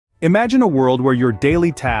Imagine a world where your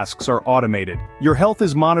daily tasks are automated, your health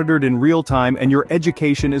is monitored in real time, and your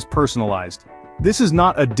education is personalized. This is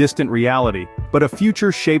not a distant reality, but a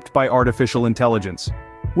future shaped by artificial intelligence.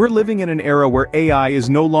 We're living in an era where AI is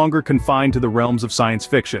no longer confined to the realms of science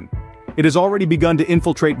fiction. It has already begun to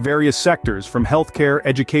infiltrate various sectors, from healthcare,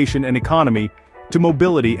 education, and economy, to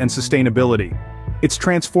mobility and sustainability. It's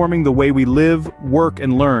transforming the way we live, work,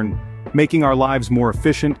 and learn, making our lives more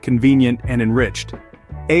efficient, convenient, and enriched.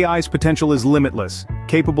 AI's potential is limitless,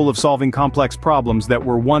 capable of solving complex problems that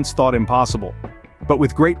were once thought impossible. But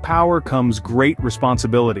with great power comes great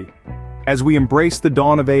responsibility. As we embrace the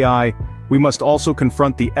dawn of AI, we must also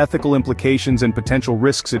confront the ethical implications and potential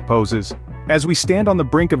risks it poses. As we stand on the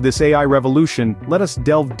brink of this AI revolution, let us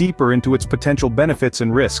delve deeper into its potential benefits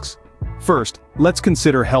and risks. First, let's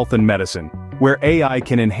consider health and medicine, where AI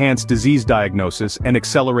can enhance disease diagnosis and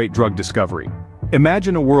accelerate drug discovery.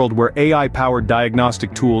 Imagine a world where AI-powered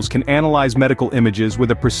diagnostic tools can analyze medical images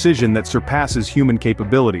with a precision that surpasses human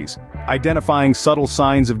capabilities, identifying subtle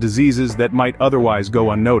signs of diseases that might otherwise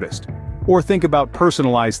go unnoticed. Or think about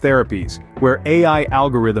personalized therapies, where AI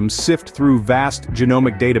algorithms sift through vast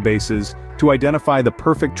genomic databases to identify the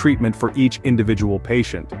perfect treatment for each individual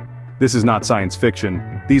patient. This is not science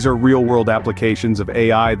fiction. These are real-world applications of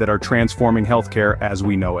AI that are transforming healthcare as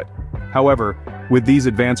we know it. However, with these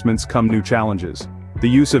advancements come new challenges. The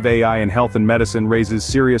use of AI in health and medicine raises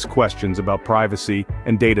serious questions about privacy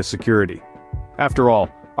and data security. After all,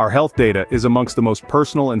 our health data is amongst the most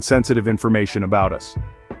personal and sensitive information about us.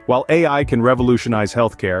 While AI can revolutionize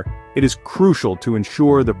healthcare, it is crucial to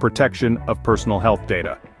ensure the protection of personal health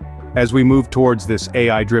data. As we move towards this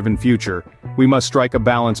AI-driven future, we must strike a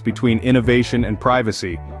balance between innovation and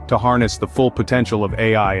privacy to harness the full potential of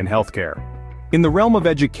AI in healthcare. In the realm of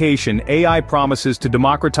education, AI promises to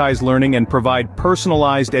democratize learning and provide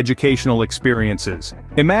personalized educational experiences.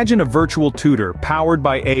 Imagine a virtual tutor powered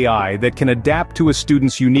by AI that can adapt to a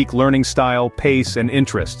student's unique learning style, pace, and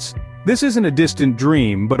interests. This isn't a distant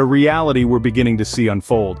dream, but a reality we're beginning to see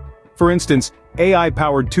unfold. For instance,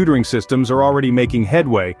 AI-powered tutoring systems are already making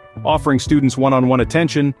headway, offering students one-on-one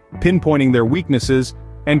attention, pinpointing their weaknesses,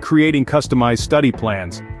 and creating customized study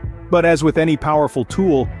plans. But as with any powerful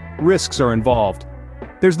tool, risks are involved.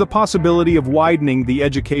 There's the possibility of widening the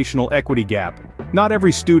educational equity gap. Not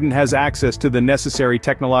every student has access to the necessary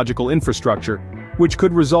technological infrastructure, which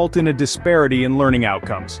could result in a disparity in learning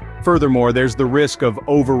outcomes. Furthermore, there's the risk of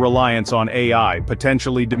over-reliance on AI,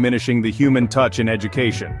 potentially diminishing the human touch in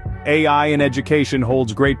education. AI in education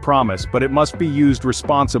holds great promise, but it must be used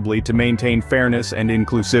responsibly to maintain fairness and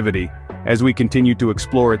inclusivity. As we continue to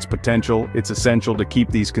explore its potential, it's essential to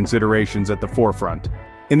keep these considerations at the forefront.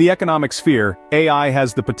 In the economic sphere, AI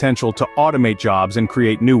has the potential to automate jobs and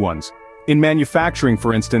create new ones. In manufacturing,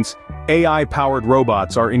 for instance, AI-powered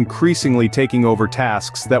robots are increasingly taking over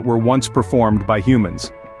tasks that were once performed by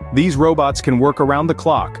humans. These robots can work around the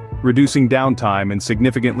clock, reducing downtime and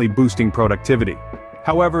significantly boosting productivity.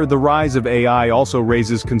 However, the rise of AI also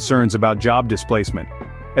raises concerns about job displacement.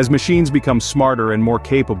 As machines become smarter and more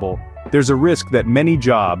capable, there's a risk that many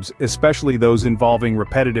jobs, especially those involving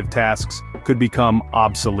repetitive tasks, could become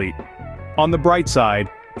obsolete. On the bright side,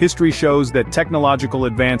 history shows that technological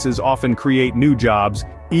advances often create new jobs,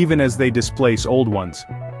 even as they displace old ones.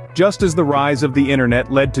 Just as the rise of the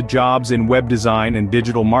internet led to jobs in web design and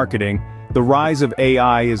digital marketing, the rise of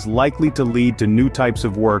AI is likely to lead to new types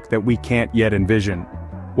of work that we can't yet envision.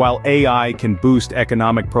 While AI can boost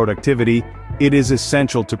economic productivity, it is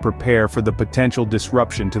essential to prepare for the potential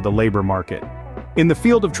disruption to the labor market. In the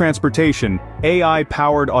field of transportation,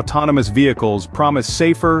 AI-powered autonomous vehicles promise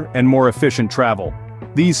safer and more efficient travel.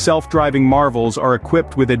 These self-driving marvels are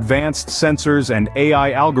equipped with advanced sensors and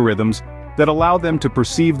AI algorithms that allow them to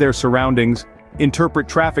perceive their surroundings, interpret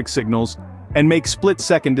traffic signals, and make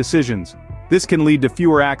split-second decisions. This can lead to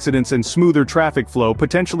fewer accidents and smoother traffic flow,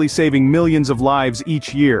 potentially saving millions of lives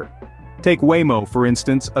each year. Take Waymo, for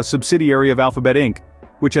instance, a subsidiary of Alphabet Inc.,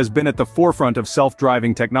 which has been at the forefront of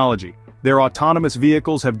self-driving technology. Their autonomous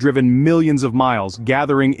vehicles have driven millions of miles,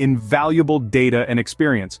 gathering invaluable data and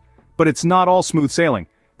experience. But it's not all smooth sailing.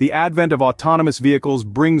 The advent of autonomous vehicles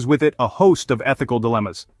brings with it a host of ethical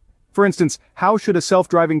dilemmas. For instance, how should a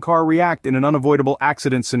self-driving car react in an unavoidable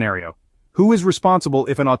accident scenario? Who is responsible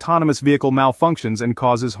if an autonomous vehicle malfunctions and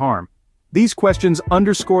causes harm? These questions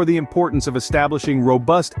underscore the importance of establishing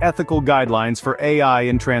robust ethical guidelines for AI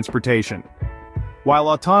in transportation. While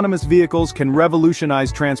autonomous vehicles can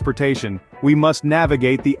revolutionize transportation, we must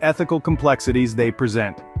navigate the ethical complexities they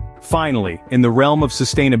present. Finally, in the realm of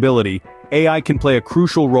sustainability, AI can play a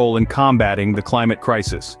crucial role in combating the climate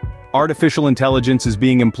crisis. Artificial intelligence is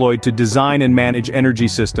being employed to design and manage energy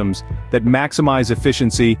systems that maximize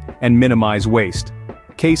efficiency and minimize waste.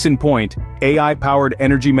 Case in point, AI-powered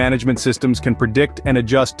energy management systems can predict and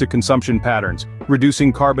adjust to consumption patterns,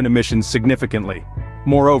 reducing carbon emissions significantly.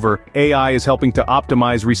 Moreover, AI is helping to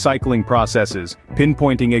optimize recycling processes,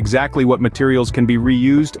 pinpointing exactly what materials can be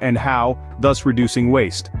reused and how, thus reducing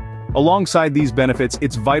waste. Alongside these benefits,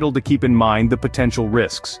 it's vital to keep in mind the potential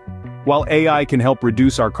risks. While AI can help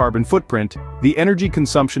reduce our carbon footprint, the energy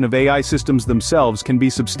consumption of AI systems themselves can be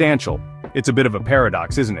substantial. It's a bit of a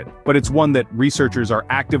paradox, isn't it? But it's one that researchers are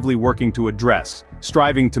actively working to address,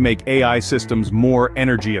 striving to make AI systems more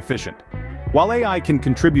energy efficient. While AI can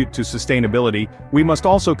contribute to sustainability, we must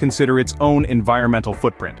also consider its own environmental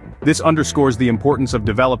footprint. This underscores the importance of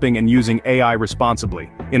developing and using AI responsibly,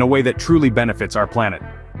 in a way that truly benefits our planet.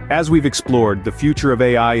 As we've explored, the future of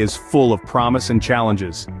AI is full of promise and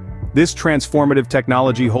challenges. This transformative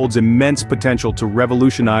technology holds immense potential to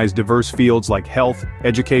revolutionize diverse fields like health,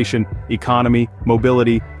 education, economy,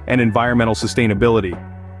 mobility, and environmental sustainability.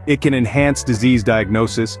 It can enhance disease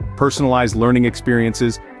diagnosis, personalize learning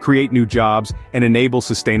experiences, create new jobs, and enable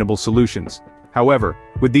sustainable solutions. However,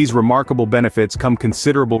 with these remarkable benefits come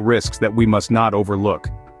considerable risks that we must not overlook.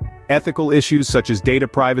 Ethical issues such as data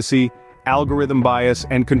privacy, algorithm bias,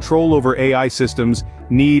 and control over AI systems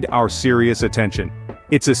need our serious attention.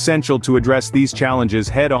 It's essential to address these challenges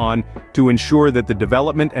head-on to ensure that the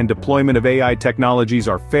development and deployment of AI technologies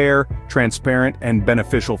are fair, transparent, and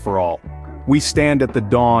beneficial for all. We stand at the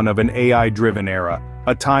dawn of an AI-driven era,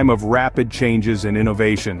 a time of rapid changes and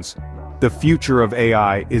innovations. The future of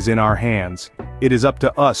AI is in our hands. It is up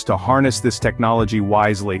to us to harness this technology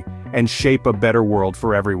wisely and shape a better world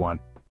for everyone.